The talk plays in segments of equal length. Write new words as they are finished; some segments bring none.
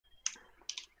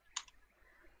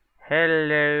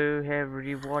Hello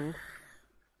everyone.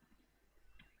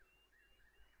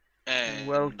 And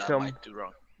Welcome. I might do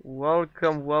wrong.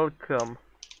 Welcome.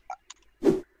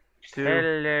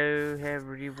 Hello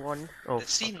everyone. Oh, The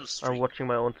scene was I'm stream. watching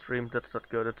my own stream. That's not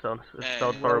good. It sounds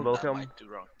And horrible. I might do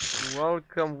wrong.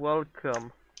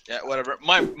 Welcome. Yeah, whatever.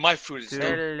 My food is done.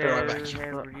 Hello Be right back.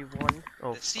 everyone.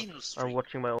 Oh, The scene was I'm stream.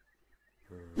 watching my own.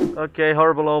 Okay,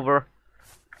 horrible over.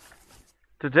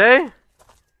 Today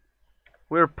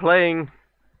we're playing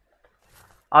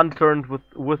Unturned with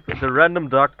the random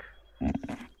duck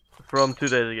from 2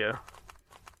 days ago.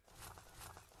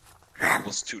 It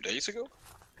was 2 days ago?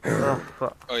 Oh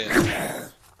fuck. Oh yeah.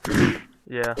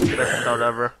 Yeah, best start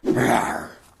ever.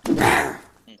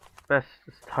 Best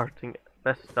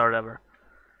start ever.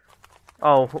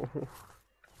 Oh.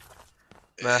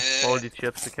 Nah, moldy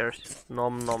chips, who cares?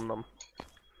 Nom nom nom.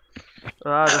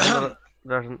 Ah,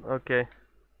 okay.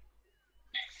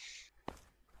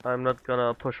 I'm not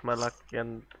gonna push my luck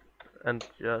and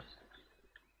just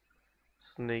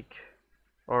sneak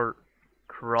or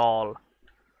crawl.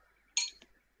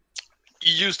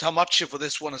 You used Hamachi for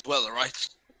this one as well, right?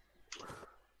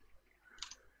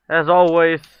 As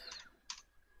always,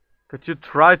 could you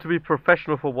try to be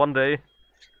professional for one day?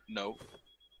 No,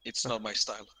 it's not my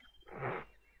style.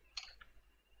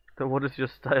 Then what is your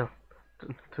style?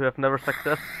 To have never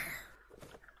success?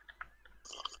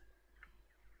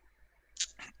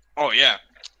 Oh yeah.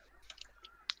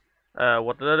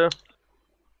 What did I do?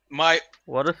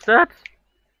 What is that?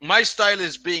 My style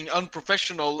is being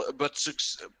unprofessional, but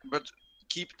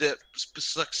keep the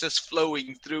success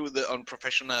flowing through the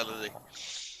unprofessionality.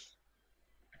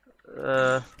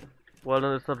 Well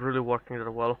then it's not really working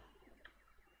that well.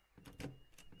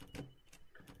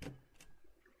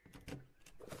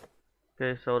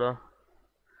 Okay, soda.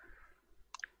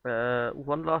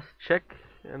 One last check,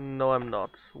 and no I'm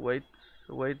not.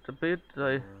 Wait a bit,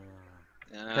 I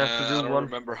have to do I don't one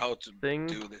remember how to thing.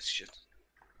 do this shit.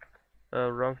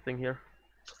 Wrong thing here.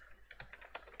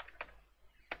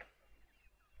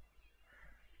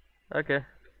 Okay,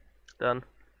 done.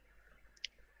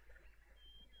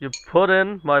 You put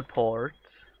in my port.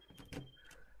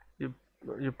 You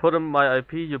put in my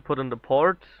IP, you put in the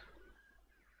port,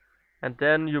 and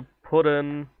then you put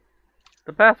in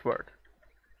the password.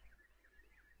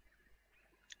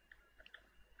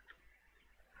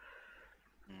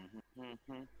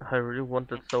 I really want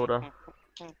that soda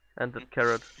and that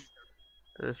carrot.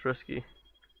 That is risky.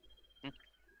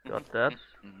 Got that.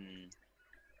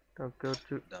 Don't go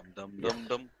to. Yes.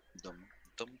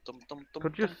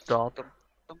 Could you stop?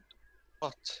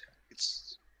 What?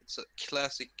 It's a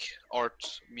classic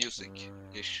art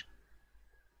music-ish.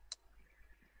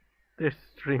 This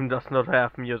stream does not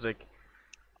have music.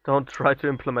 Don't try to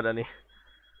implement any.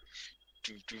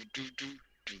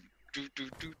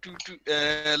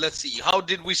 Let's see. How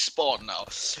did we spawn now?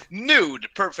 Nude.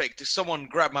 Perfect. Someone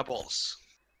grab my balls.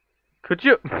 Could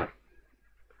you?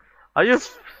 Are you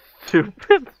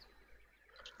stupid?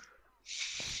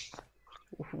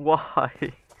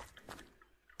 Why?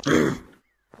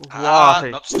 Why?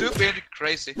 Not stupid.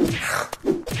 Crazy.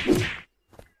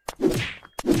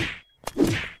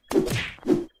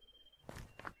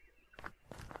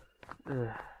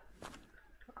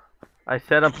 I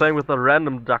said I'm playing with a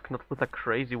random duck, not with a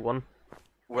crazy one.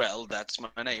 Well, that's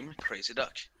my name, Crazy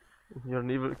Duck. You're an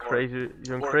evil, crazy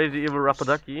evil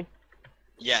Rapadaki.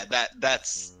 Yeah,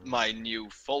 that's my new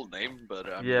full name,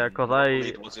 but yeah, cause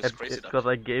I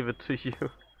gave it to you.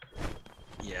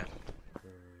 Yeah.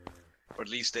 Or at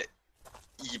least the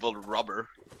evil rubber.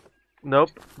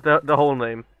 Nope, the whole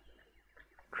name.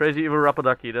 Crazy evil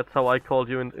Rapadaki. That's how I called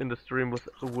you in the stream with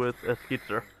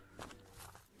Skitzer.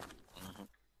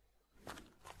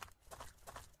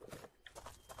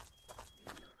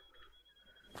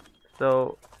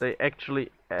 So they actually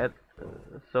add.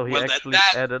 So he actually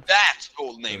added that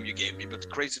whole name you gave me, but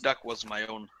Crazy Duck was my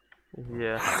own.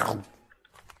 Yeah.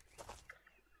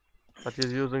 But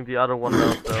he's using the other one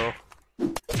now, so.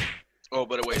 Oh,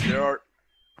 by the way, there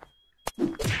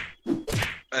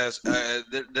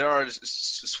are a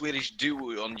Swedish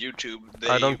duo on YouTube.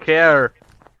 I don't care.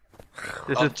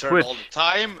 This is Twitch. All the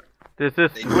time. This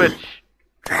is Twitch.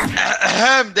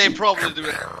 They probably do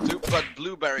it too, but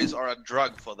blueberries are a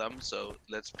drug for them, so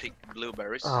let's pick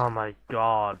blueberries. Oh my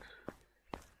god.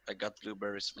 I got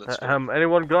blueberries. Let's go.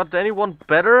 Anyone got anyone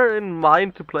better in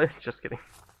mind to play? Just kidding.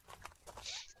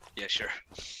 Yeah, sure.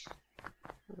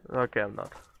 Okay, I'm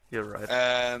not. You're right.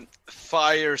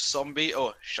 Fire zombie.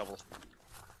 Oh, shovel.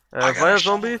 Fire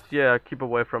zombies? Yeah, keep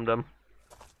away from them.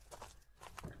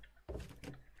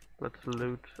 Let's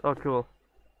loot. Oh, cool.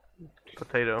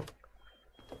 Potato.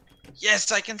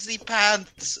 Yes, I can see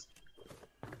pants.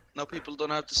 Now people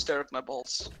don't have to stare at my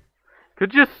balls.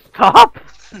 Could you stop?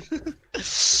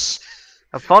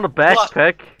 I found a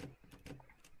backpack.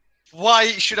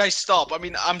 Why should I stop? I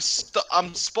mean, I'm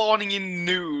spawning in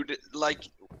nude, like.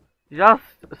 Just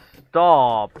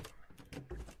stop.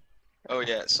 Oh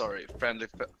yeah, sorry. Family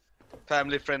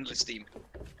friendly stream.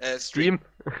 Steam.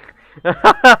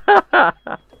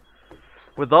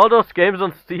 With all those games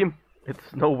on Steam,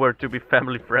 it's nowhere to be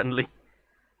family friendly.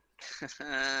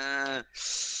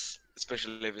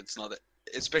 Especially if it's not.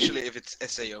 Especially if it's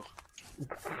SAO.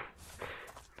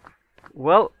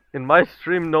 Well, in my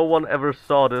stream, no one ever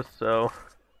saw this, so.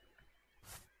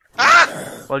 Ah!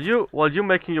 While you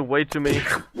making your way to me.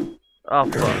 Oh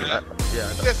fuck. Yeah. I died.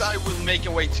 Yes, I will make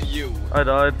a way to you. I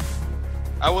died.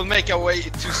 I will make a way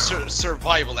to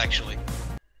survival, actually.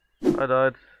 I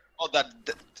died. Oh, that.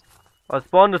 I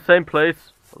spawned in the same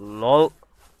place. Lol.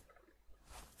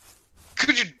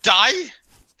 Could you die?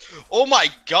 Oh my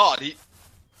god.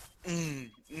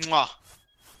 Mwah.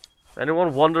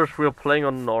 Anyone wonders we're playing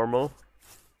on normal?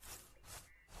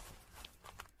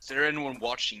 Is there anyone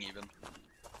watching even?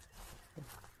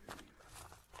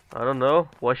 I don't know.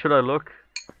 Why should I look?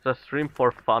 It's a stream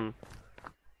for fun.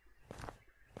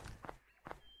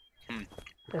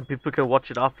 And people can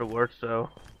watch it afterwards, so.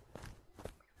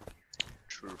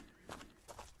 True.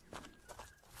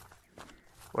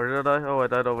 Where did I die? Oh, I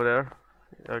died over there.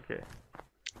 Okay.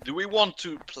 Do we want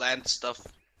to plant stuff?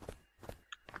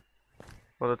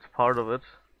 Well, it's part of it.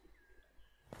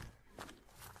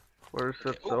 Where is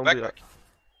that Oh, zombie? backpack.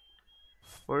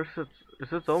 Where is it?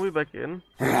 Is it zombie back in?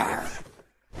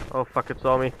 Oh fuck, it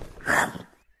saw me.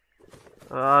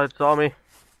 It saw me.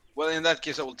 Well, in that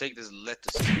case, I will take this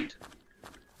lettuce seed.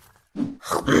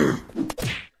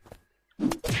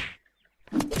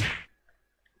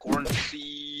 Corn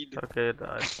seed. Okay, it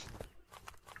died.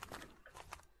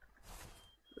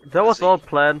 That was all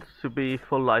planned to be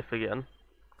full life again.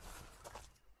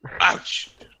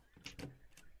 Ouch!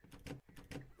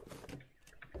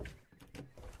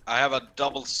 I have a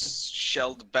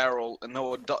double-shelled barrel,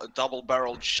 no, a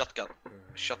double-barreled shotgun.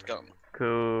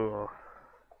 Cool.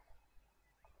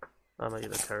 I'm gonna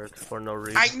eat a carrot for no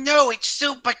reason. I know, it's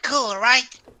super cool, right?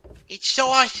 It's so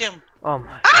awesome. Oh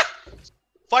my. Ah!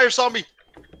 Fire zombie!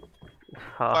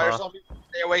 Fire Haha. zombie!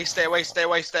 Stay away, stay away, stay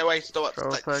away, stay away, stay away.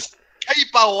 Throw pack.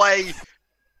 Keep away!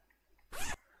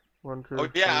 1, 2, Oh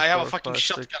yeah, 3, I have a 4, fucking 5,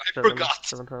 shotgun, 6, I 7, forgot.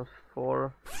 7 times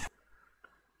 4.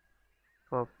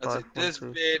 4, That's 5, it. This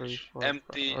 1, 2, bitch, 3, 4,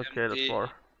 empty, 5. Okay, empty. that's more.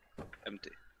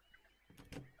 Empty.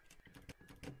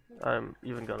 I'm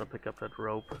even gonna pick up that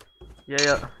rope.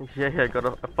 Yeah, I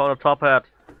found a top hat.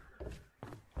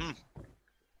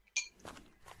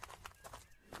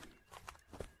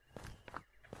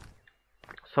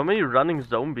 So many running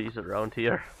zombies around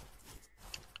here.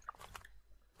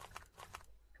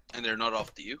 And they're not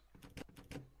after you.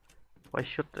 Why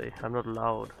should they? I'm not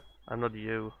loud. I'm not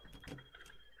you.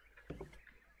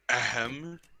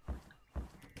 I'm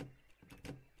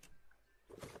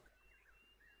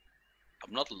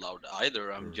not loud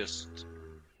either, I'm just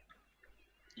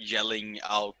yelling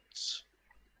out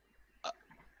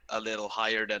a little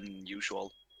higher than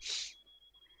usual.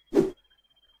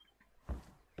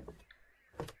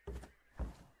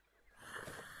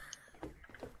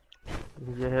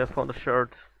 Yeah, I found a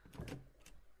shirt.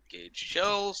 Gauge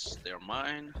shells, they're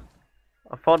mine.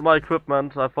 I found my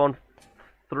equipment. I found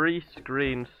 3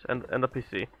 screens and a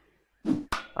PC.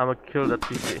 I'ma kill that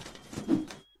PC.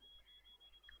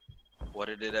 What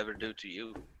did it ever do to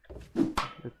you?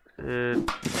 It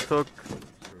took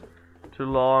too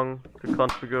long to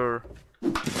configure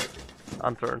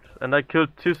Unturned. And I killed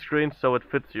 2 screens so it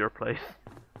fits your place.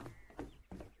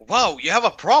 Wow, you have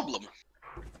a problem!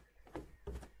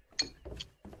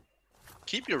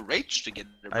 Keep your rage together,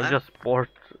 man. I just bored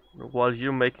while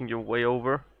you making your way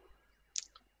over.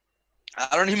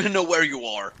 I don't even know where you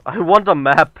are. I want a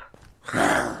map!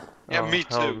 Yeah, me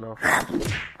hell too. no.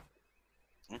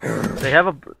 They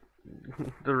have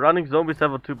the running zombies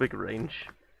have a too big range,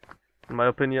 in my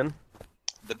opinion.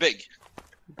 The big.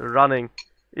 The running.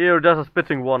 Ew, there's a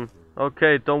spitting one.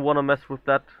 Okay, don't wanna mess with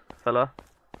that, fella.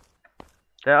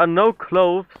 There are no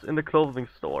clothes in the clothing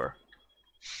store.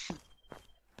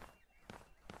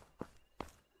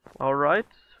 Alright.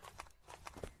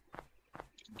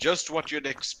 Just what you'd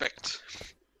expect.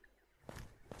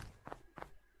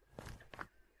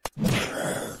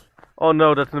 Oh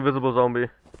no, that's an invisible zombie.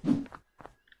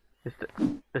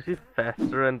 Is he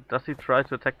faster and does he try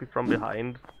to attack me from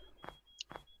behind?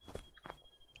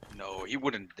 No, he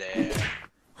wouldn't dare.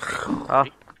 Ah.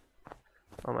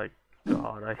 Oh my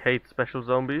god, I hate special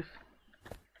zombies.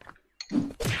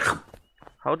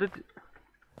 How did...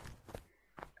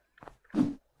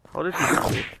 How did he see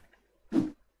me?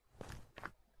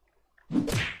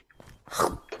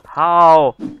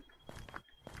 How?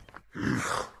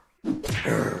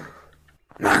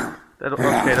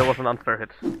 Okay, that was an unfair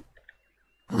hit.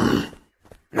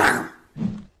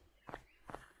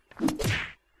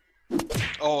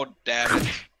 Oh damn it!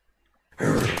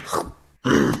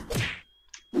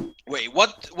 Wait,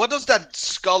 what does that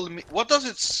skull mean? What does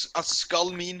a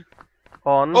skull mean?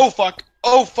 On. Oh fuck!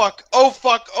 Oh fuck! Oh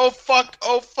fuck! Oh fuck!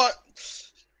 Oh fuck!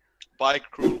 Bye,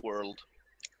 cruel world.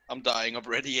 I'm dying of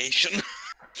radiation.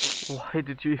 Why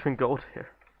did you even go there?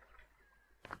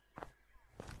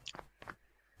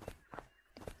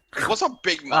 It was a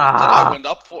big mountain I went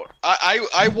up for.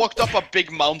 I walked up a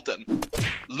big mountain,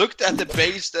 looked at the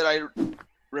base that I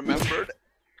remembered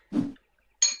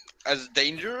as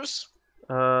dangerous.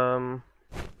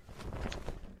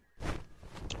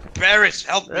 Barris,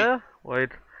 help me! Wait.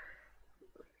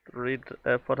 Read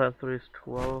 4 times 3 is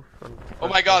 12. And oh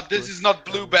my god, this is not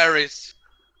blueberries!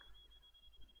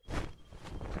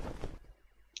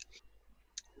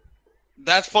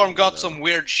 That farm got some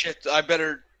weird shit. I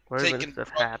better take and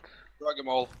drug them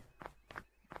all.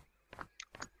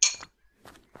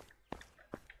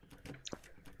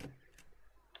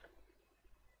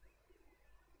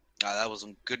 Ah, that was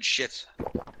some good shit.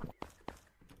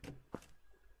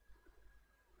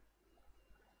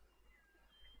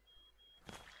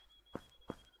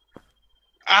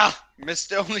 Ah! Missed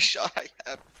the only shot I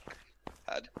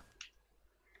had.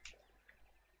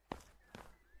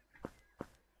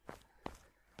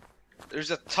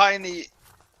 There's a tiny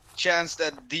chance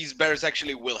that these bears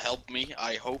actually will help me,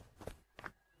 I hope.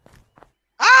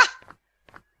 Ah!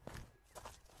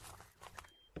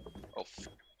 Oh,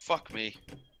 fuck me.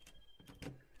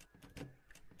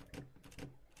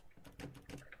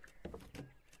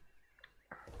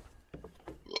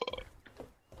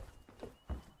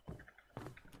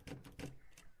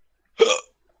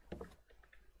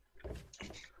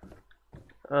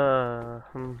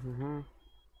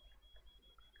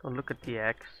 Don't look at the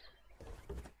X.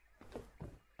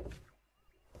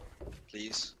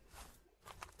 Please.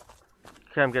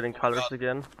 Okay, I'm getting colors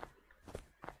again.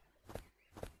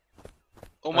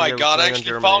 Oh my god, I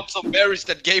actually found some berries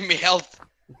that gave me health.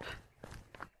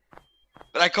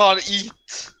 But I can't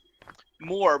eat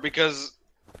more because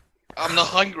I'm not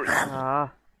hungry.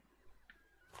 Ah.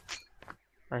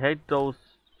 I hate those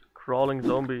crawling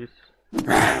zombies.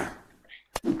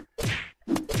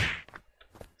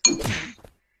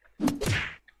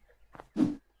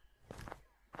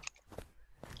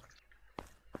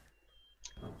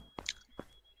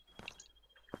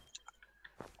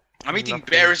 I'm eating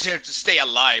berries here to stay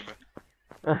alive.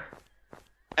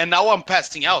 And now I'm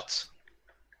passing out.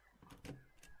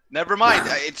 Never mind,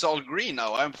 it's all green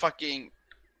now. I'm fucking...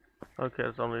 Okay,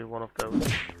 it's only one of those.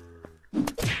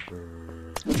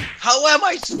 How am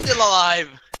I still alive?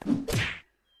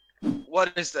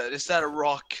 What is that? Is that a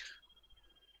rock?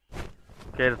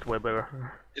 Okay, that's way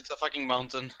better. It's a fucking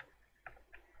mountain.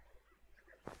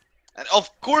 And of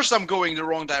course I'm going the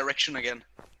wrong direction again.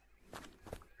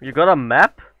 You got a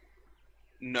map?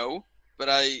 No, but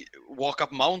I walk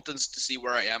up mountains to see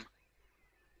where I am.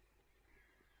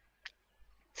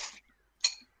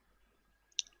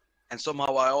 And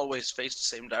somehow I always face the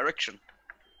same direction.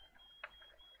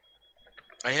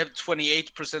 I have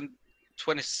 28%,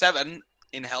 27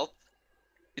 in health.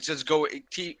 It just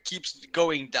keeps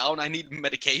going down. I need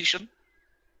medication.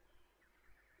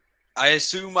 I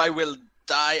assume I will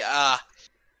die.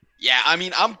 Yeah, I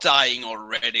mean I'm dying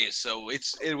already, so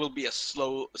it will be a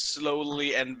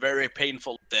slowly and very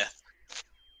painful death.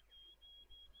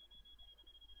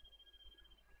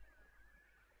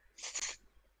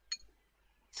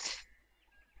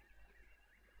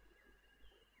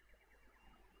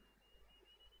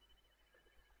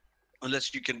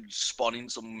 Unless you can spawn in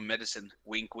some medicine.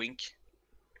 Wink, wink.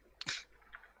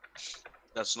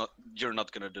 That's not. You're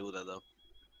not gonna do that though.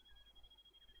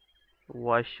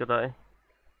 Why should I?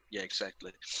 Yeah,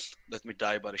 exactly. Let me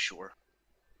die by the shore.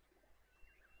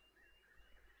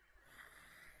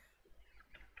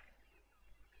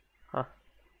 Huh.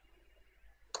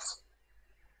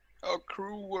 Oh,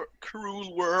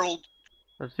 cruel world.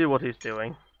 Let's see what he's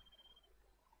doing.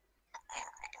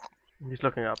 He's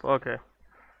looking up. Okay.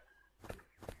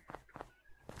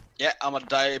 Yeah, I'ma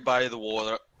die by the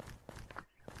water.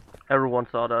 Everyone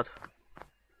saw that.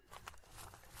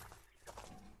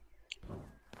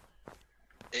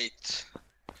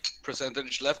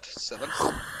 8% left. 7.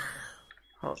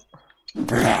 Oh.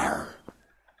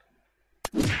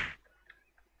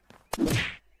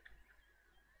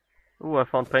 Ooh, I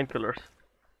found painkillers.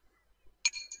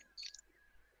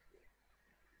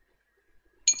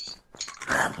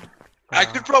 I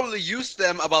could probably use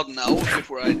them about now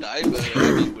before I die, but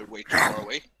I mean we're way too far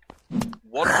away.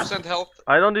 1% health.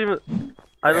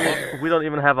 We don't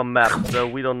even have a map, so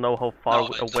we don't know how far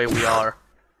away we are.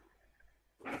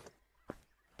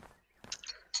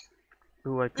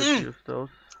 Ooh, I could use those.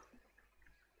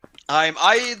 I'm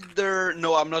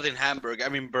not in Hamburg,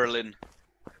 I'm in Berlin.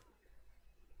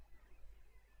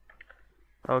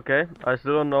 Okay, I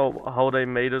still don't know how they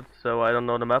made it, so I don't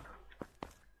know the map.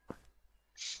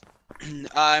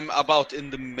 I'm about in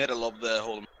the middle of the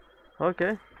whole.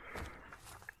 Okay.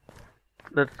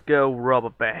 Let's go rob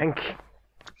a bank.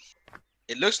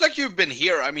 It looks like you've been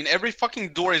here. I mean, every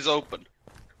fucking door is open.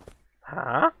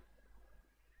 Huh?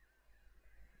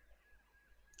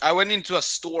 I went into a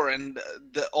store and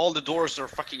all the doors are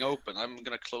fucking open. I'm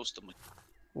gonna close them.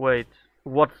 Wait,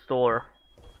 what store?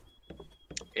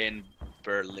 In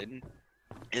Berlin.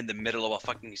 In the middle of a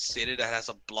fucking city that has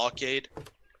a blockade.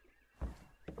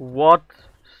 What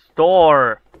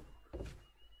store?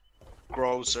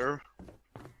 Grocer.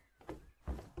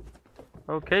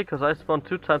 Okay, cause I spawned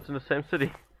 2 times in the same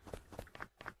city.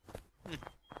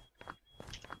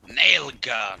 Nail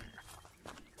gun.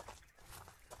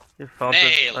 You found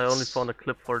it. I only found a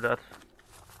clip for that.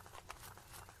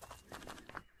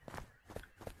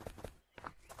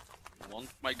 Want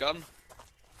my gun?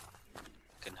 You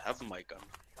can have my gun.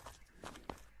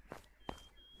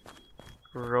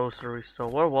 Grocery store.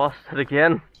 Where was that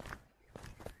again?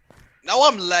 Now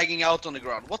I'm lagging out on the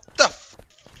ground. What the f?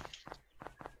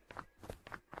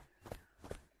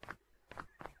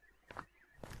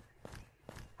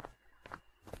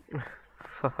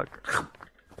 Fuck.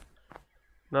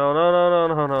 No.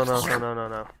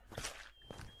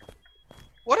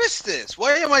 What is this?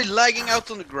 Why am I lagging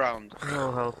out on the ground?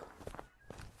 No help.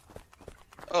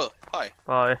 Oh, hi.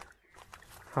 Bye.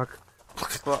 Fuck.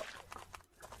 Fuck.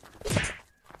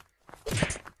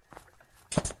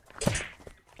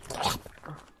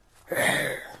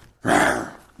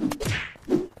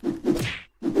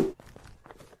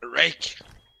 Rake.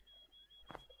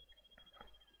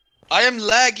 I am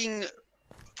lagging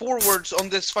forwards on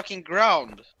this fucking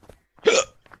ground.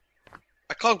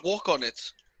 I can't walk on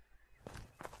it.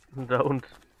 Don't.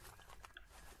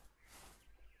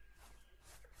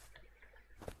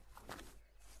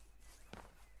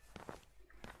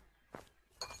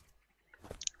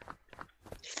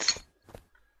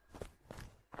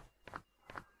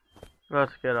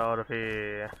 Let's get out of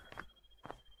here.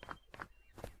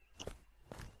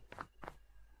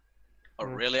 Oh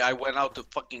really? I went out the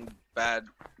fucking bad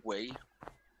way.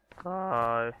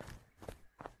 Bye.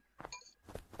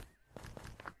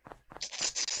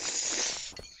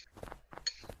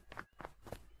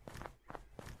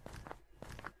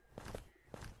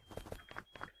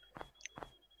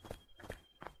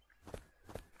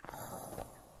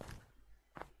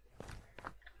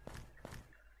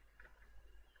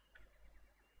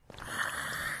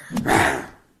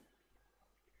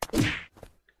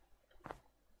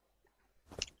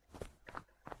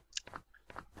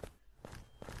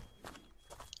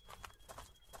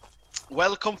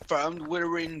 Well confirmed.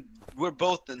 We're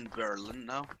both in Berlin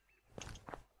now.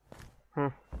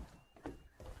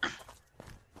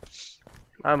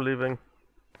 I'm leaving.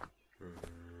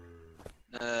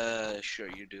 Sure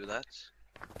you do that.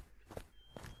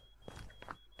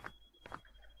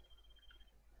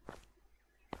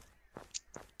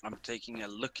 I'm taking a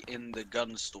look in the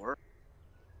gun store.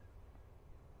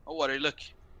 Oh, what do you look?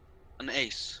 An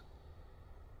ace.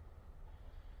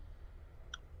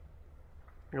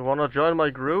 You wanna join my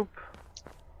group?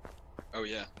 Oh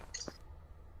yeah.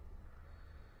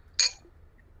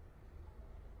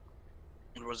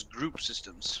 It was group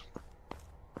systems.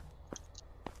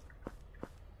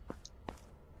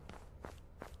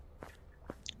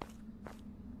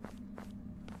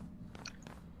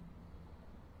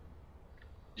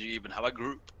 Do you even have a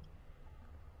group?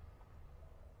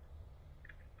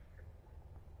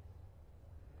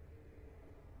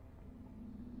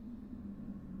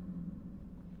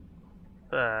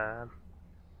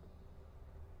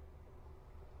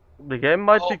 The game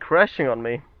might be crashing on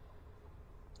me.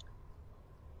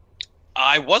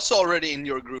 I was already in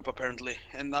your group apparently,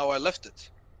 and now I left it.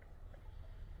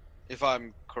 If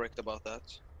I'm correct about that.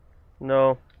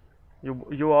 No.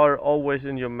 You are always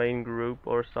in your main group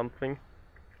or something.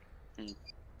 In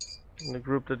the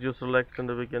group that you select in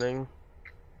the beginning.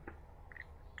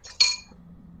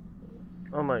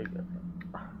 Oh my god.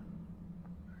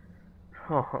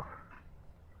 Oh.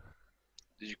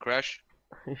 Did you crash?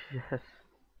 Yes.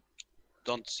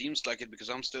 Don't seems like it because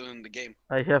I'm still in the game.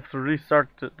 I have to restart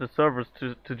the servers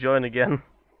to join again.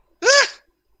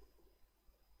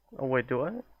 Oh wait, do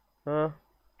I?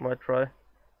 Might try.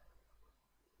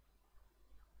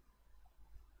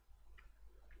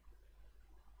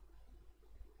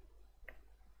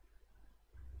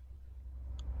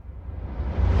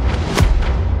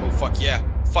 fuck yeah.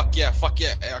 Fuck yeah, fuck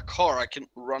yeah. A car, I can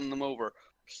run them over.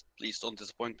 Please don't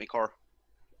disappoint me, car.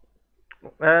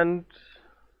 And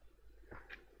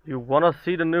you wanna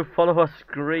see the new follower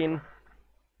screen?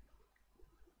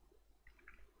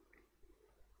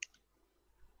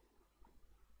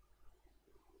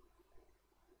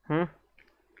 Hmm?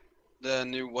 The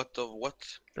new what of what?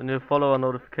 The new follower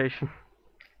notification.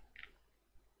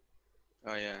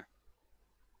 Oh yeah.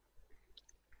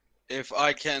 If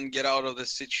I can get out of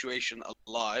this situation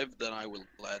alive, then I will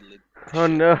gladly. Oh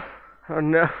no. Oh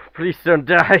no. Please don't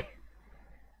die.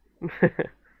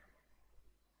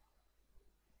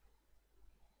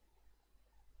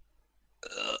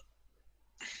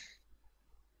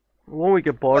 When we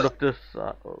get bored of this,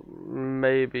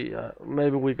 maybe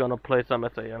we're gonna play some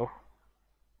SAO.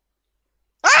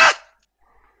 Ah!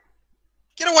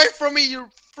 Get away from me, you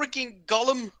freaking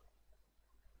golem!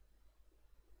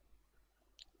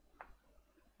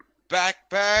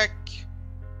 Backpack.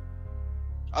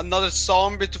 Another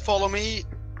zombie to follow me.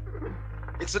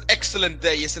 It's an excellent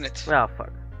day, isn't it? Ah,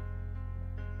 fuck.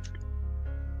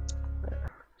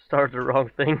 Started the wrong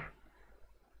thing.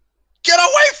 Get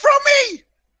away from me!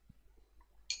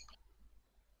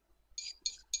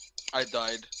 I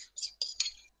died.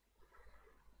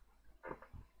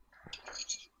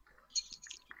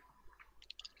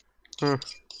 Hmm.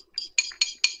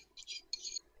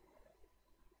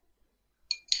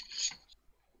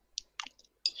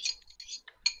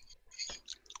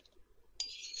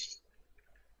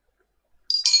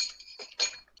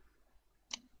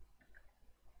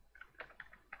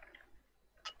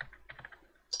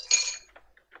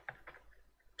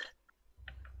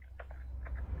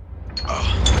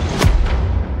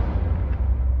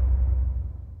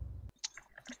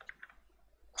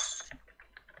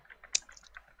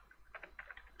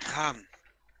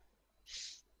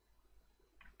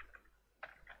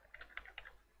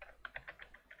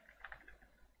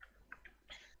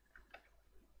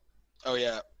 Oh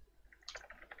yeah.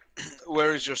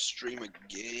 Where is your stream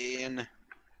again?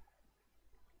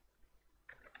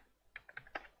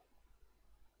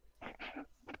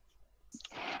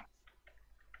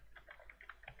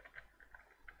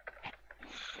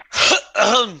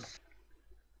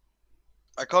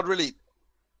 I can't really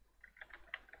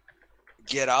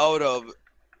get out of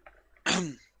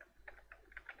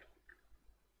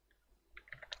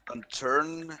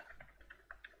Unturned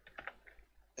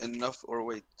enough, or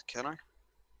wait, can I?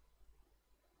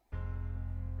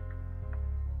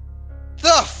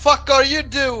 The fuck are you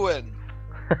doing?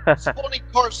 Spawning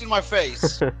cars in my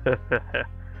face.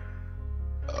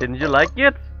 Didn't you like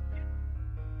it?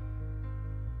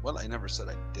 Well, I never said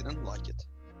I didn't like it.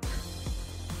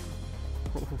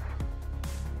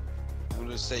 I'm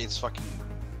gonna say it's fucking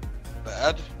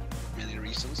bad. Many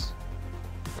reasons.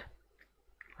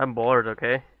 I'm bored,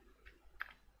 okay?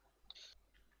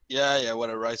 Yeah,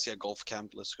 whatever. I see a golf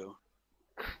camp. Let's go.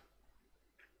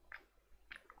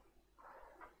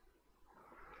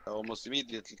 I almost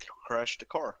immediately crashed the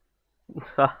car.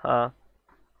 Haha.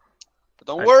 But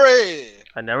don't worry!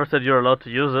 I never said you're allowed to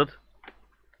use it.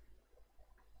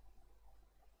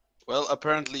 Well,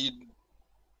 apparently you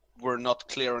were not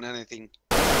clear on anything.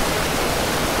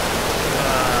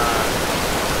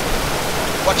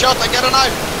 Watch out, I got a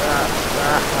knife!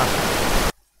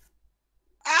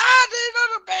 They're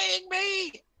not obeying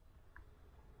me!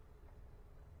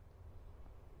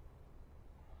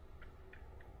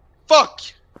 Fuck!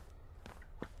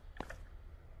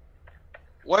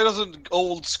 Why doesn't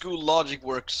old school logic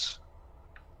works?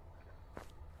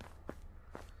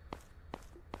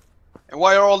 And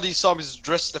why are all these zombies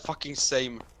dressed the fucking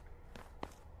same?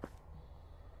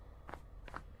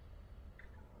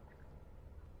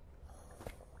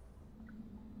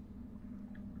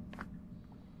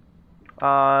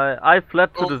 I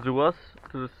fled to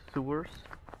the sewers.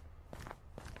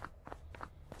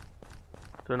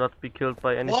 To not be killed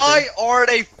by anything. Why are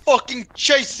they fucking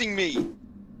chasing me?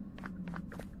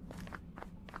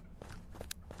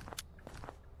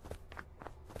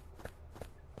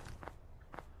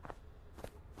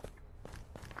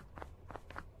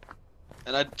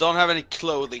 And I don't have any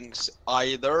clothing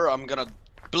either. I'm gonna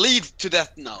bleed to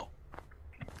death now.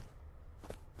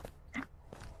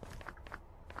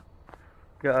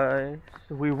 Guys,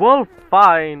 we will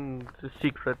find the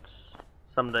secrets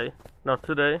someday. Not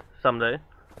today, someday.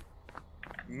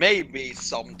 Maybe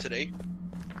some today.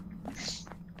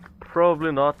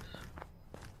 Probably not.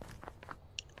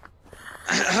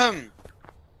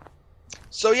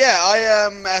 So yeah, I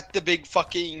am at the big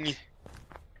fucking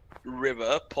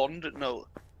river, pond, no.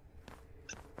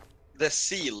 The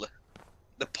seal.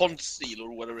 The pond seal or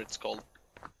whatever it's called.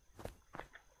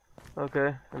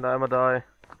 Okay, and I'ma die.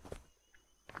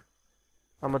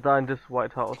 I'ma die in this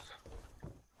White House.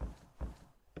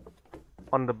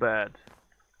 On the bed.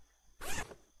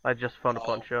 I just found a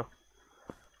poncho.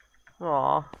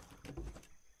 Aww.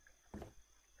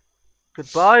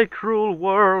 Goodbye, cruel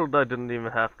world. I didn't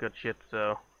even have good shit,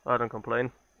 so I don't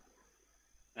complain.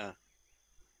 Yeah.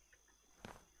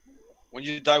 When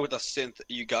you die with a synth,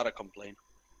 you gotta complain.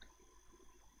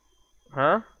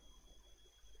 Huh?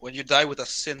 When you die with a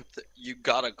synth, you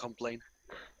gotta complain.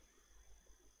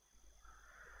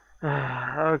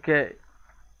 Okay.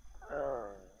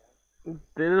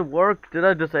 Did it work? Did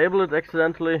I disable it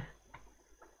accidentally?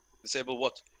 Disable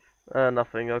what?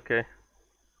 Nothing, okay.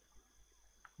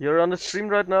 You're on the stream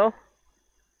right now?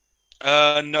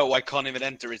 No, I can't even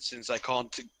enter it since I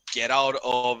can't get out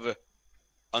of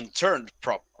Unturned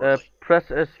properly.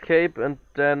 Press escape and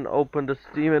then open the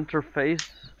Steam interface.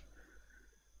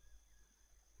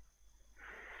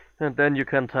 And then you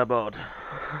can tab out.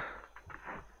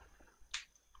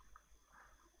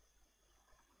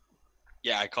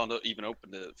 Yeah, I can't even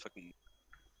open the fucking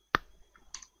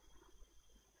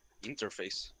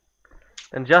interface.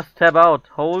 And just tab out.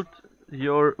 Hold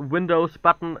your Windows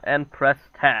button and press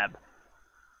tab.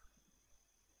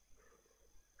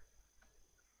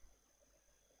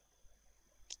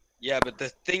 Yeah, but the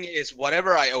thing is,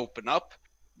 whatever I open up,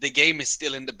 the game is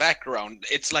still in the background.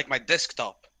 It's like my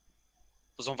desktop.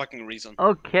 For some fucking reason.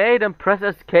 Okay, then press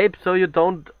escape so you're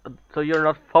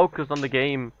not focused on the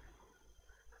game.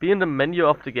 Be in the menu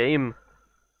of the game.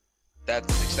 That's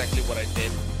exactly what I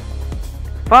did.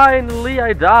 Finally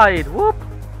I died! Whoop!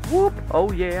 Whoop!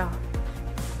 Oh yeah!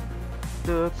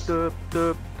 Dup, dup,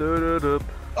 dup, dup, dup.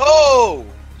 Oh!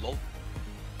 Lol.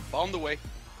 Found the way.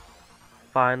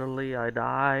 Finally I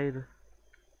died.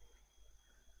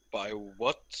 By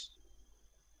what?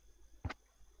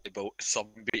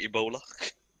 Zombie Ebola?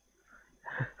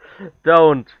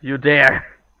 Don't you dare!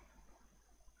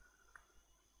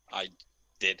 I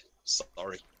did.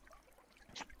 Sorry.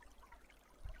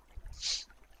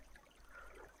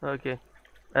 Okay.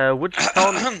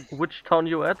 Which town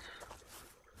you at?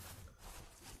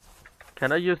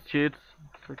 Can I use cheats?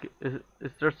 Okay,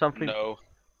 is there something? No.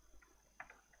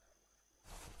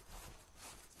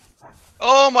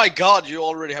 Oh my god, you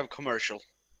already have commercial.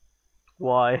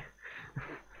 Why?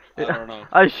 I don't know.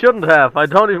 I shouldn't have. I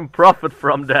don't even profit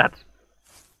from that.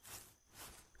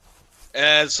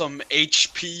 Some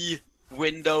HP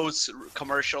Windows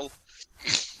commercial.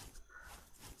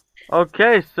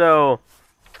 Okay, so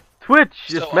Twitch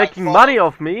is making money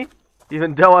off me,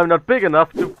 even though I'm not big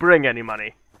enough to bring any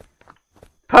money.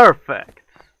 Perfect.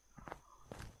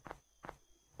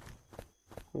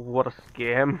 What a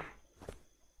scam.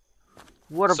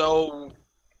 What a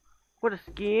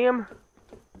scam.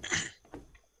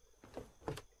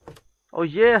 Oh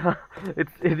yeah, it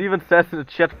even says in the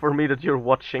chat for me that you're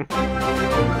watching.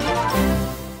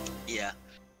 Yeah.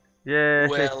 Yeah.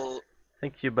 Well,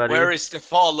 thank you, buddy. where is the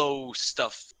follow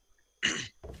stuff?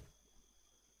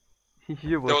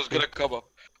 You that was gonna come up.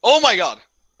 Oh my god!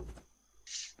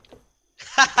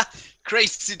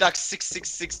 Crazy Duck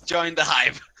 666 joined the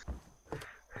hive.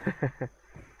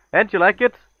 And you like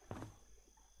it?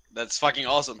 That's fucking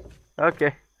awesome.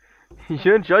 Okay.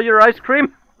 You enjoy your ice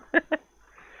cream?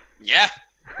 Yeah.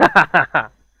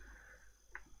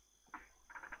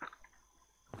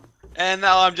 And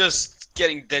now I'm just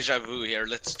getting deja vu here.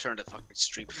 Let's turn the fucking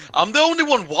stream. I'm the only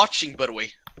one watching, by the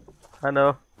way. I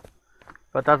know.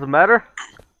 But doesn't matter.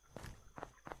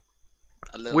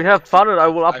 We bit. have fun and I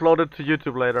will upload it to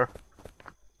YouTube later.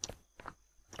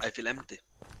 I feel empty.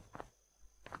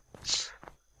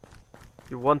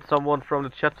 You want someone from the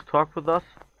chat to talk with us?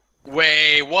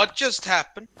 Wait, what just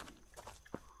happened?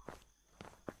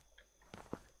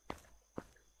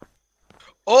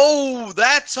 Oh,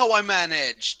 that's how I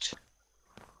managed.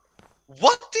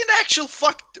 What in actual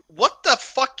fuck? What the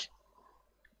fuck?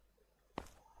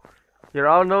 Here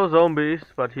are no zombies,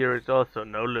 but here is also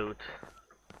no loot.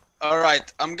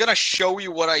 Alright, I'm gonna show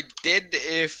you what I did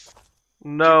if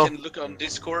No. you can look on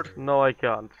Discord. No, I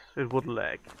can't. It would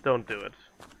lag. Don't do it.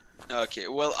 Okay,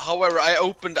 well, however, I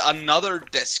opened another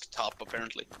desktop,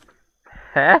 apparently.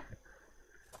 Huh?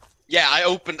 Yeah, I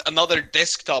opened another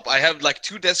desktop. I have like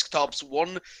two desktops,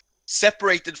 one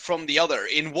separated from the other.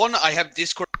 In one I have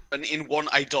Discord, and in one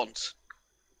I don't.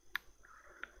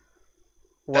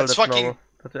 Well, that's fucking...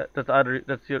 fucking...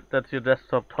 That's your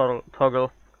desktop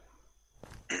toggle.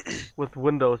 With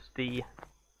Windows D.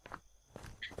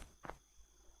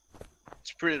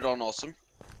 It's pretty darn awesome.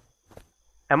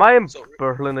 Am I in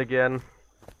Berlin again?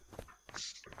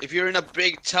 If you're in a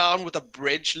big town with a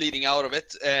bridge leading out of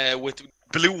it, with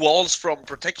blue walls from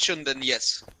protection, then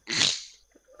yes.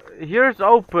 here's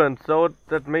open, so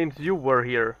that means you were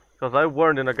here. Because I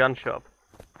weren't in a gun shop.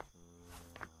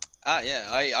 Ah, yeah,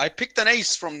 I picked an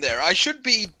ace from there. I should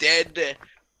be dead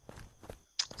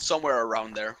somewhere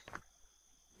around there.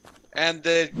 And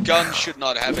the gun should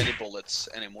not have any bullets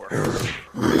anymore.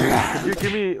 Could you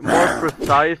give me more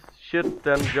precise shit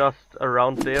than just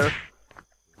around there?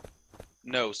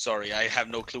 No, sorry, I have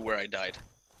no clue where I died.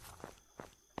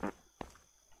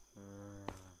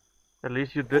 At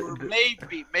least you did. Or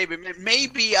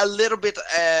maybe a little bit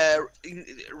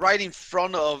right in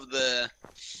front of the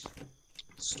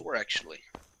store, actually.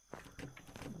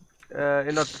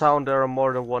 In a town there are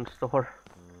more than one store.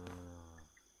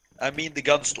 I mean the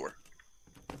gun store.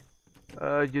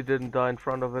 You didn't die in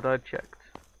front of it, I checked.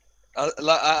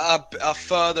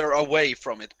 Further away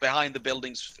from it, behind the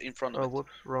buildings in front of Oh, it.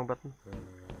 whoops, wrong button.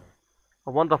 I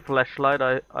want a flashlight,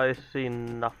 I see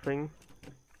nothing.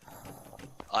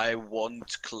 I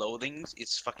want clothing,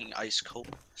 it's fucking ice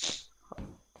cold.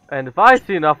 And if I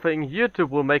see nothing, YouTube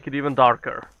will make it even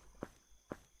darker.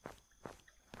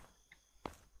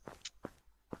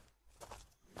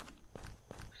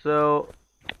 So,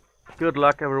 good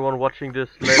luck everyone watching this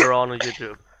later on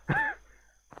YouTube.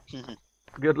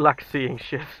 Good luck seeing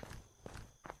shit.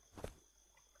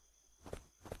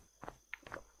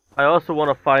 I also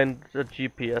want to find a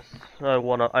GPS. I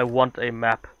want a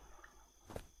map.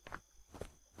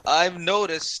 I've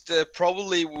noticed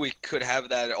probably we could have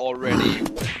that already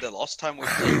the last time we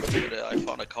played, but I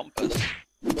found a compass.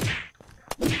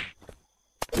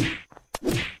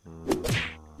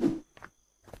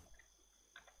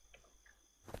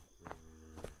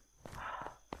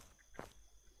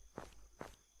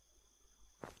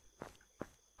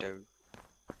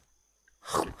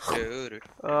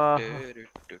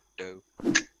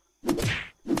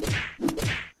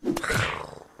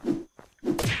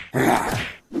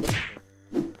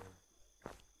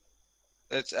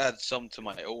 Let's add some to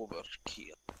my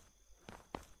overkill.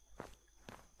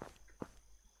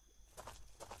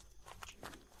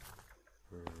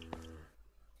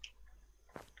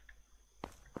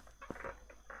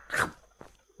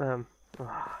 I'm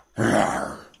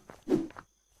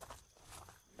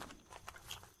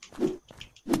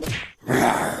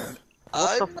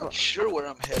not sure where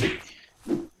I'm heading.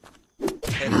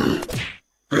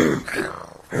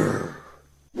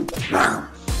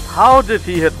 How did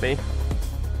he hit me?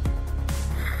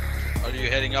 Are you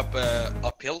heading up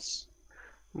up hills?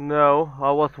 No,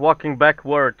 I was walking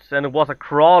backwards and it was a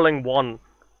crawling one.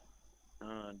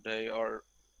 They are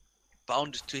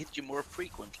bound to hit you more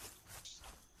frequently.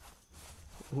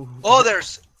 Oh,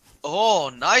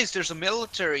 oh, nice. There's a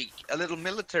little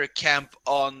military camp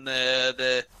on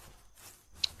the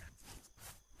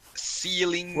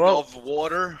ceiling of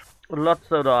water.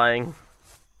 Lots of dying.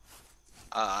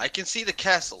 I can see the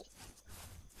castle.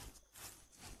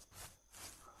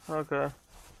 Okay.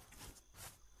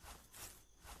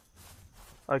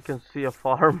 I can see a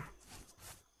farm.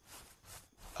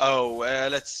 Oh,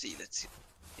 let's see.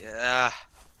 Yeah.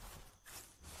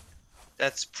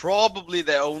 That's probably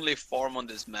the only farm on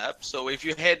this map. So if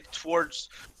you head towards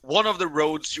one of the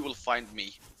roads, you will find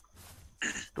me.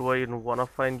 Do I even wanna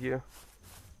find you?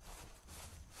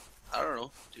 I don't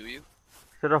know. Do you?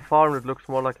 Is it a farm that looks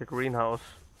more like a greenhouse?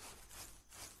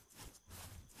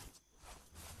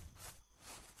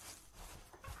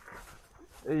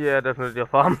 Yeah, definitely a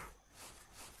farm.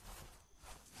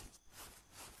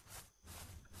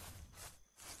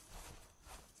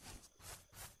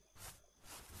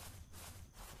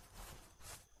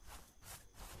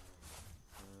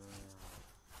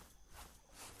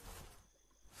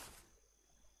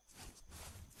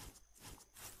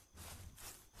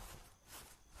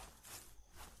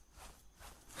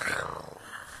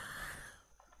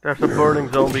 There's a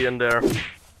burning zombie in there.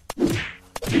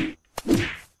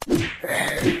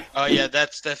 Oh yeah,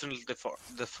 that's definitely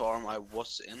the farm I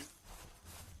was in.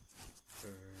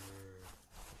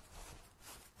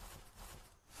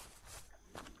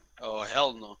 Oh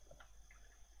hell no.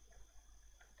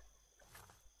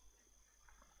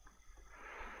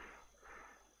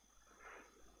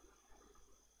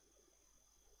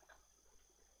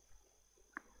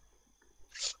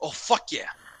 Oh fuck yeah.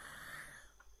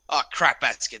 Oh crap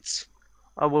baskets.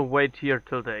 I will wait here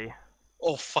till day.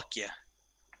 Oh fuck yeah.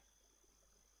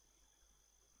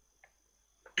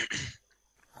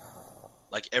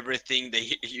 Like everything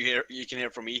you can hear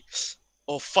from me.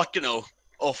 Oh fuck no.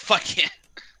 Oh fuck yeah.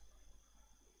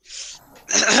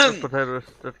 Potatoes,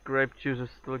 that grape juice is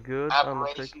still good.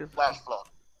 Operation Flash Flood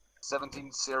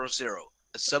 1700.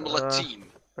 Assemble a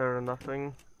team There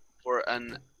nothing. for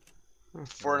an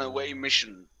away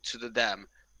mission to the dam.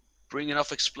 Bring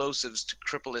enough explosives to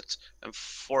cripple it and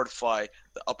fortify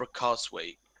the upper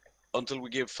causeway until we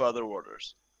give further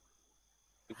orders.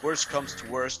 If worst comes to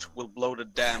worst, we'll blow the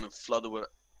dam and flood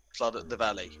the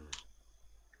valley.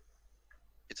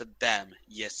 It's a dam,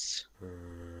 yes.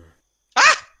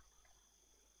 Ah!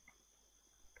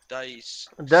 Dice.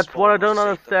 That's what I Spawn of don't Satan.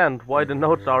 understand. Why the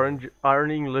notes are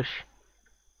in English?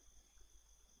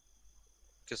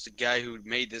 Because the guy who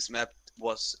made this map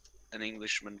was an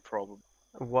Englishman, probably.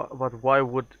 But why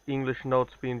would English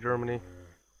notes be in Germany?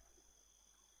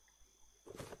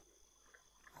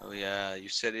 Oh yeah, you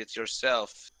said it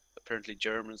yourself. Apparently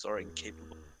Germans are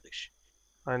incapable of English.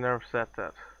 I never said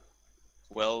that.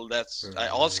 Well, I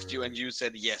asked you and you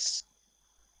said yes.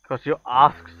 Cause you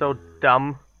ask so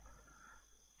dumb.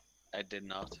 I did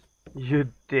not. You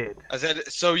did. I said,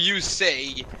 so you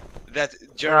say that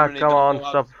Germany Come don't on, know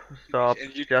how stop.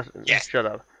 and you, Just yes. shut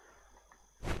up.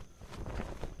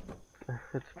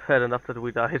 It's bad enough that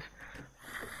we died.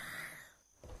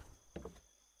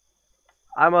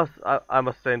 I must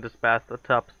stay in this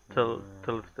bathtub till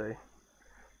this day.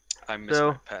 I miss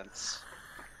my pants.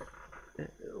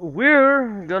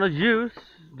 We're gonna use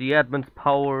the admin's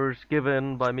powers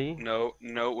given by me No,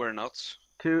 we're not.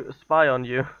 to spy on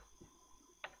you.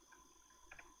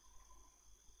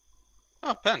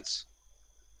 Oh, pants.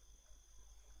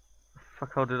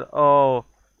 Fuck, how did oh,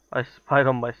 I spied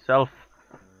on myself.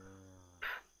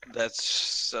 That's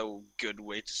so good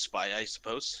way to spy, I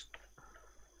suppose.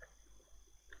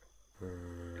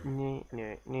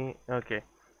 Okay.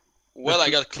 Well, I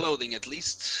got clothing at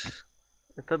least.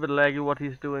 It's a bit laggy what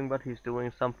he's doing, but he's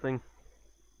doing something.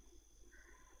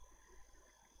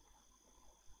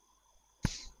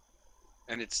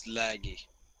 And it's laggy.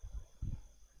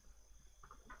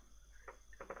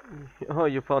 Oh,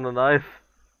 you found a knife.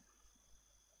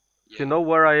 Yeah. If you know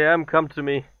where I am, come to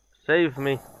me. Save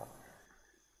me.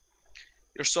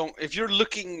 If you're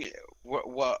looking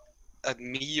what at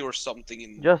me or something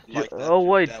in Just like that. oh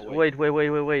wait.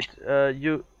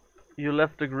 You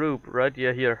left the group, right?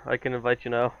 Yeah, here. I can invite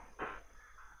you now.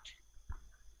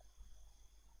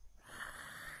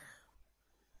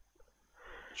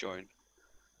 Join.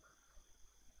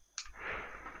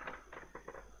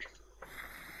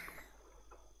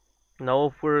 Now,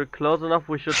 if we're close enough,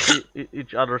 we should see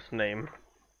each other's name.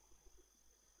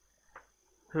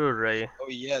 Hooray. Oh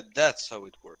yeah, that's how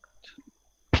it works.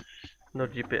 No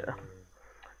GPS.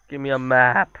 Give me a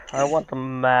map. I want a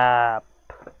map.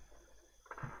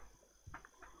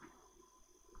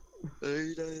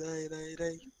 I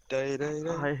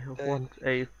want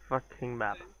a fucking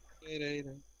map.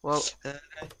 Well,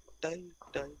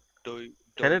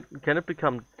 can it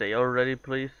become day already,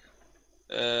 please?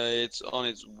 It's on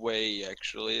its way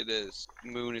actually. The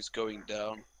moon is going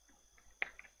down.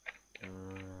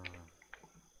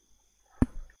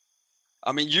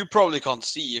 I mean, you probably can't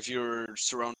see if you're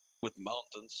surrounded with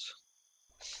mountains,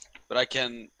 but I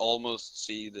can almost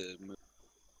see the moon.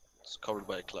 It's covered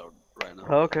by a cloud right now.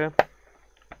 Okay.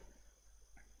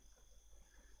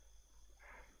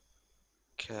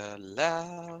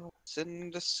 Clouds in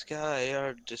the sky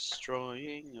are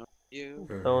destroying you.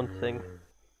 Don't sing.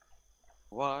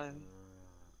 Why?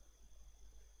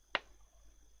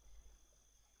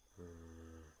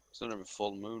 It's not even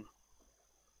full moon.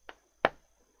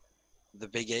 The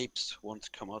big apes want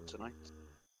to come out tonight.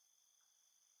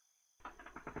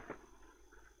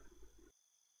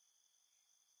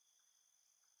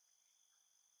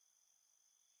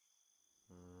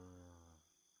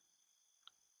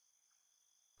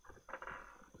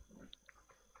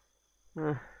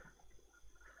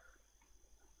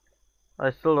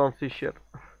 I still don't see shit.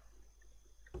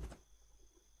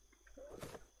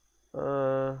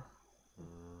 There.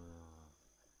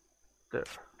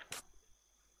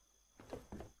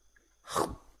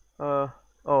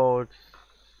 Oh, it's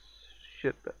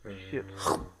shit. Shit.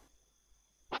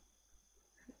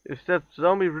 Is that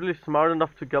zombie really smart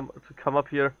enough to come up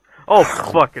here? Oh,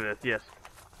 fuck it is. Yes.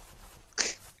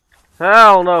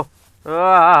 Hell no.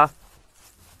 Ah.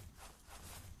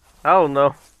 Hell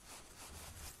no.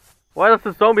 Why does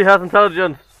the zombie have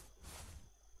intelligence?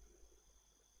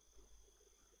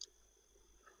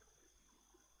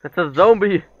 It's a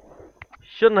zombie.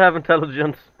 Shouldn't have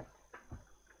intelligence.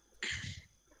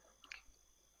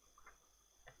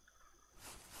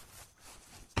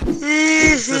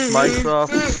 Is this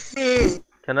Minecraft?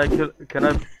 Can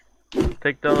I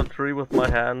take down a tree with my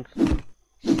hands?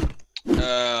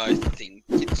 I think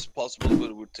it's possible, but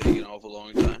it would take an awful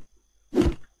long time.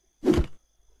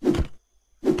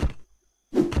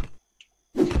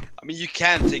 I mean, you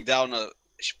can take down a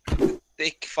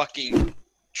thick fucking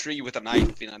tree with a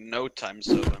knife in no time,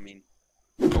 so I mean,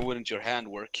 no wouldn't your hand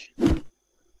work?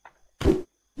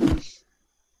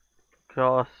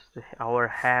 Because our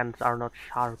hands are not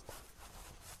sharp.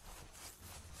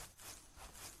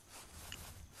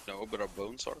 No, but our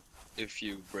bones are. If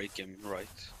you break them right.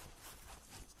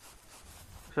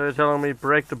 So you're telling me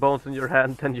break the bones in your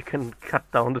hand, then you can cut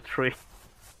down the tree?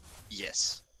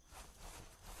 Yes.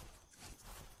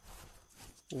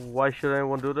 Why should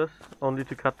anyone do this? Only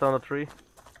to cut down a tree?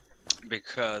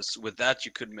 Because with that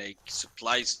you could make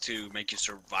supplies to make you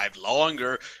survive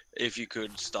longer if you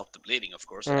could stop the bleeding, of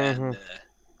course. And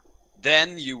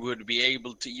then you would be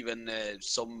able to even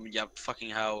fucking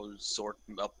how sort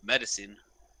up medicine.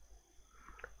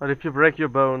 But if you break your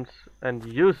bones and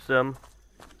use them,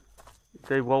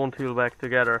 they won't heal back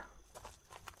together.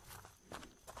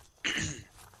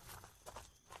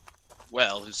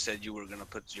 Well, who said you were gonna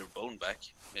put your bone back?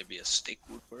 Maybe a stick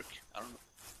would work. I don't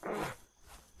know.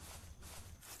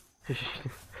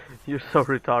 You're so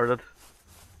retarded.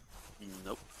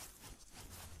 Nope.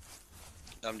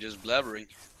 I'm just blabbering.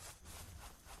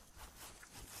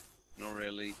 Not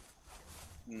really.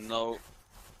 No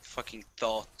fucking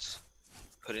thought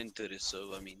put into this,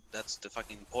 so I mean, that's the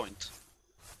fucking point.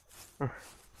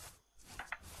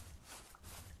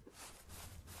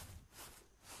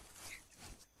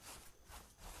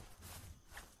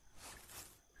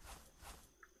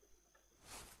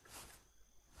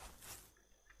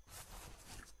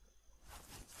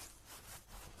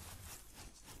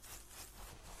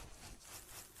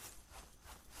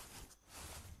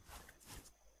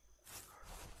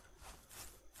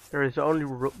 There is only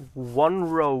one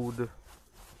road.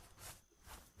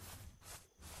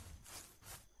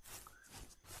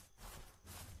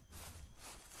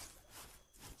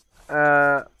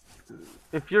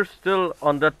 If you're still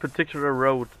on that particular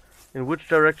road, in which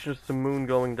direction is the moon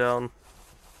going down?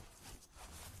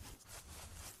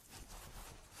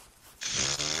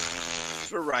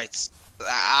 Right.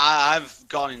 I've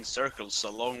gone in circles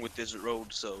along with this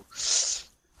road, so...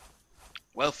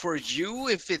 Well, for you,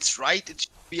 if it's right, it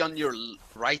should be on your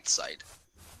right side.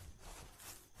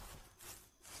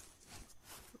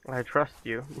 I trust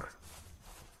you.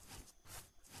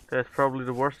 That's probably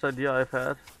the worst idea I've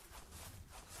had.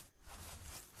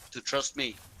 To trust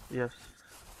me? Yes.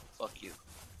 Fuck you.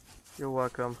 You're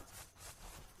welcome.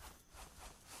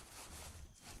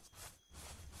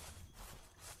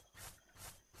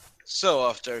 So,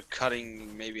 after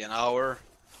cutting maybe an hour,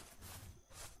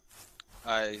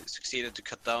 I succeeded to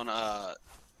cut down a...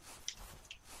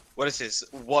 What is this?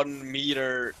 1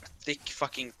 meter thick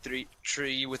fucking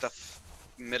tree with a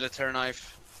military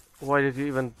knife. Why did you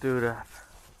even do that?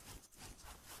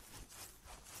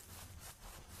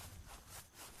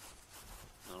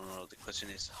 No, the question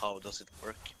is, how does it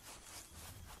work?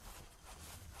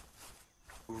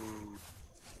 Ooh.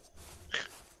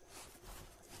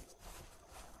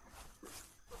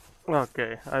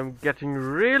 Okay, I'm getting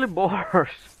really bored.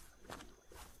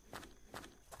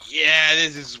 Yeah,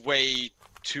 this is way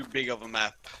too big of a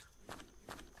map.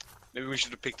 Maybe we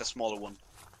should have picked a smaller one.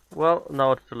 Well,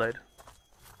 now it's too late.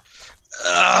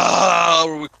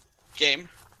 Game.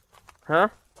 Huh?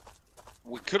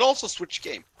 We could also switch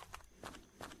game.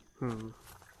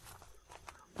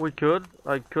 We could.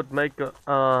 I could make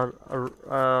a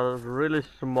really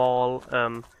small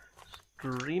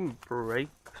stream break,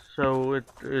 so it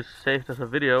is saved as a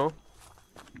video.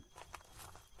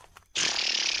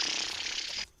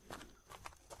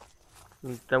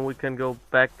 And then we can go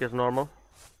back as normal.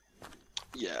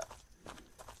 Yeah.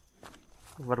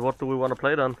 But what do we want to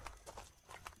play then?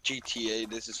 GTA,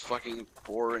 this is fucking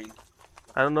boring.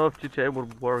 I don't know if GTA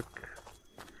would work.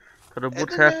 But I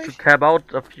would have to tab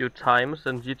out a few times,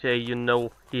 and GTA, you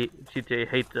know, GTA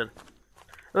hates it.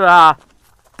 Ah!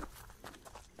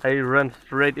 I ran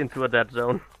straight into a dead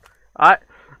zone.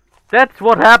 That's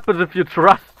what happens if you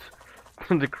trust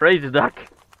the crazy duck.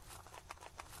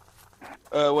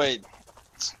 Wait.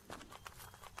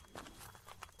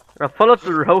 I followed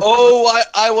the road. Oh,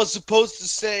 I was supposed to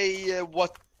say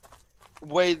what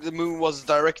way the moon was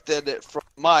directed from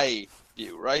my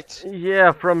view, right?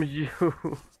 Yeah, from you.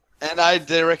 And I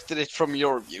directed it from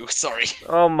your view, sorry.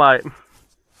 Oh my.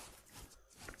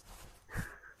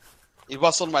 It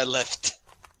was on my left.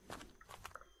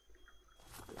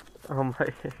 Oh my.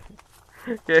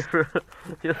 Gabriel,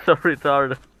 you're so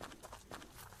retarded.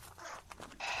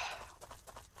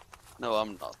 No,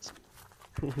 I'm not.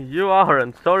 You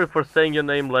aren't. Sorry for saying your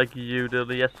name like you did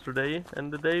yesterday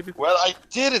and the day before. Well, I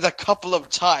did it a couple of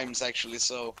times, actually,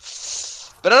 so...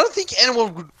 But I don't think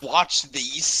anyone would watch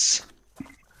these.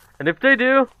 And if they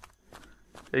do,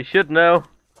 they should know.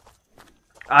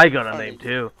 I got a name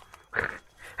too.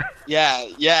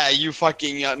 Yeah, you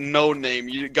fucking no name.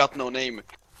 You got no name.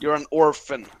 You're an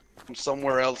orphan from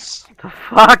somewhere else. The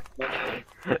fuck?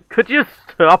 Could you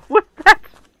stop with that?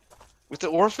 With the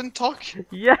orphan talk?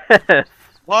 Yes!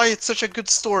 Why? It's such a good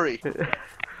story.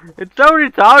 It's so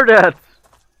retarded!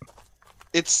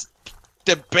 It's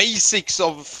the basics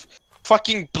of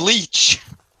fucking Bleach.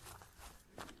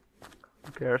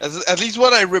 Who cares? At least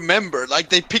what I remember. Like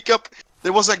they pick up.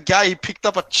 There was a guy. He picked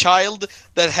up a child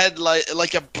that had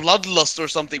like a bloodlust or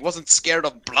something. Wasn't scared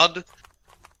of blood.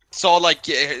 Saw like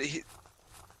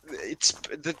it's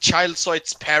the child saw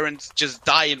its parents just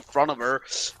die in front of her,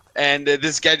 and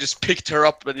this guy just picked her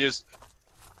up and just,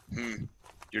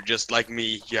 you're just like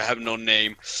me. You have no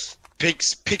name.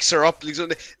 Picks her up.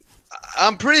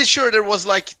 I'm pretty sure there was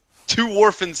like 2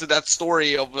 orphans in that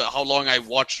story of how long I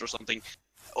watched or something,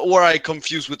 or I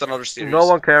confused with another series. No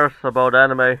one cares about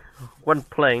anime when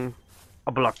playing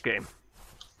a block game.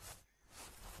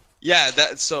 Yeah,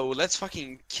 so let's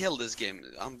fucking kill this game.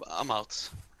 I'm out.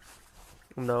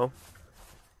 No.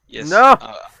 Yes. No!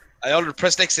 I already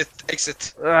pressed exit.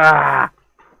 Exit. Ah!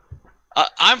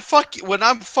 When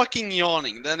I'm fucking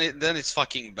yawning, then it's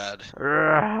fucking bad.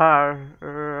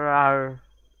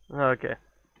 Okay.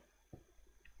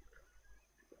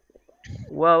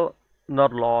 Well,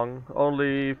 not long.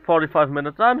 Only 45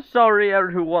 minutes. I'm sorry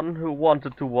everyone who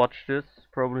wanted to watch this.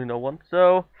 Probably no one.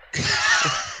 So...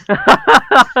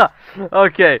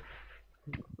 Okay.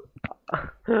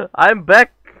 I'm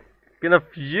back in a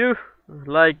few,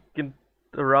 like in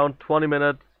around 20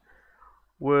 minutes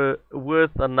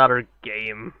with another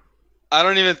game. I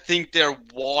don't even think they're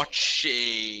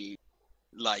watching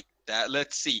like that.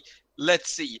 Let's see.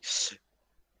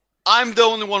 I'm the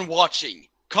only one watching.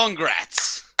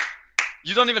 Congrats.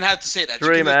 You don't even have to say that.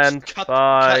 Stream you can end. cut,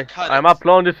 Bye. cut I'm it.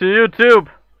 uploading this to YouTube.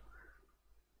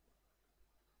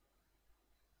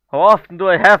 How often do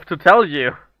I have to tell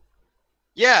you?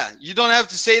 Yeah, you don't have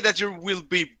to say that you will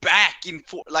be back in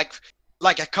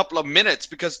like a couple of minutes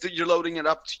because you're loading it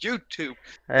up to YouTube.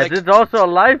 And it's also a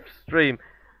live stream,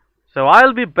 so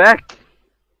I'll be back.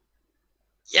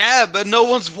 Yeah, but no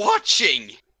one's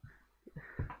watching.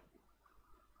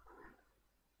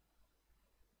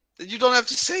 You don't have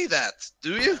to say that,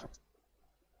 do you?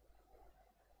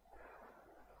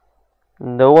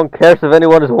 No one cares if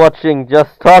anyone is watching,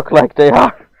 just talk like they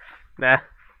are. Nah.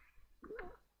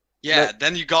 Yeah, But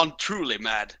then you gone truly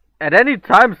mad. at any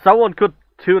time someone could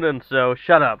tune in, so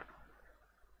shut up.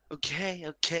 Okay.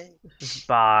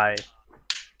 Bye.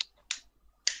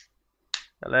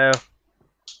 Hello.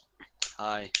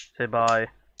 Hi. Say bye.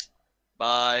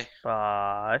 Bye.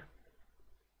 Bye.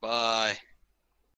 Bye.